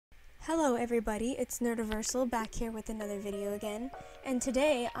Hello everybody, it's Nerdiversal back here with another video again, and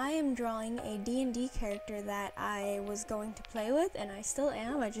today I am drawing a D&D character that I was going to play with, and I still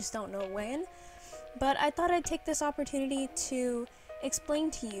am, I just don't know when. But I thought I'd take this opportunity to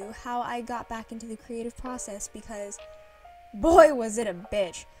explain to you how I got back into the creative process, because boy was it a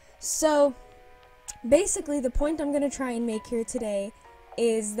bitch. So basically the point I'm going to try and make here today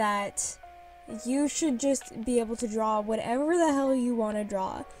is that you should just be able to draw whatever the hell you want to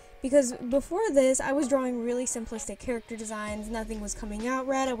draw. Because before this, I was drawing really simplistic character designs, nothing was coming out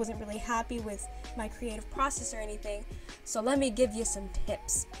right, I wasn't really happy with my creative process or anything, so let me give you some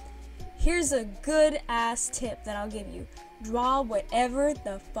tips. Here's a good ass tip that I'll give you. Draw whatever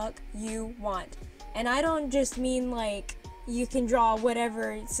the fuck you want. And I don't just mean like, you can draw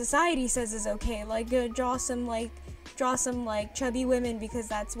whatever society says is okay, like draw some chubby women because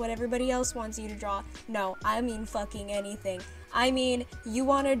that's what everybody else wants you to draw. No, I mean fucking anything. I mean, you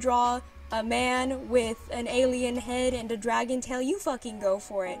want to draw a man with an alien head and a dragon tail, you fucking go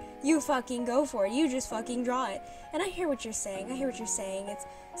for it. You fucking go for it. You just fucking draw it. And I hear what you're saying. It's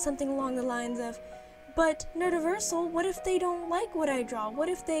something along the lines of, but Nerdiversal, what if they don't like what I draw? What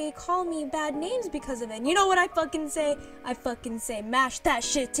if they call me bad names because of it? And you know what I fucking say? I fucking say, mash that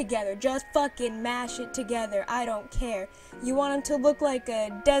shit together. Just fucking mash it together. I don't care. You want them to look like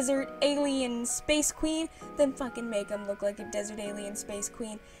a desert alien space queen? Then fucking make them look like a desert alien space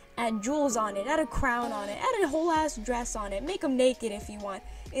queen. Add jewels on it, add a crown on it, add a whole ass dress on it. Make them naked if you want.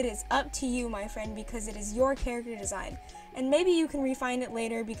 It is up to you, my friend, because it is your character design. And maybe you can refine it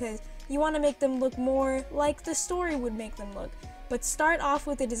later because you want to make them look more like the story would make them look. But start off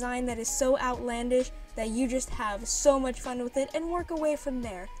with a design that is so outlandish that you just have so much fun with it and work away from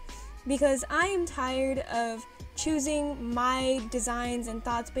there. Because I am tired of choosing my designs and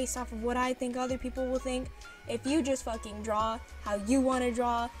thoughts based off of what I think other people will think. If you just fucking draw how you want to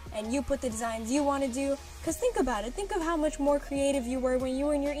draw and you put the designs you want to do, because think about it, think of how much more creative you were when you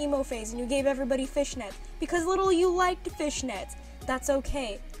were in your emo phase and you gave everybody fishnets, because little you liked fishnets. That's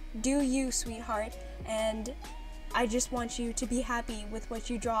okay. Do you, sweetheart, and I just want you to be happy with what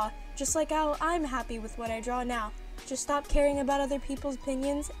you draw, just like how I'm happy with what I draw now. Just stop caring about other people's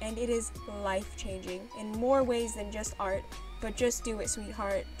opinions, and it is life-changing in more ways than just art. But just do it,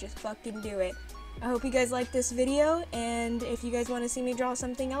 sweetheart. Just fucking do it. I hope you guys liked this video, and if you guys want to see me draw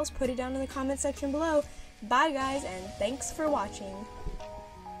something else, put it down in the comment section below. Bye guys, and thanks for watching.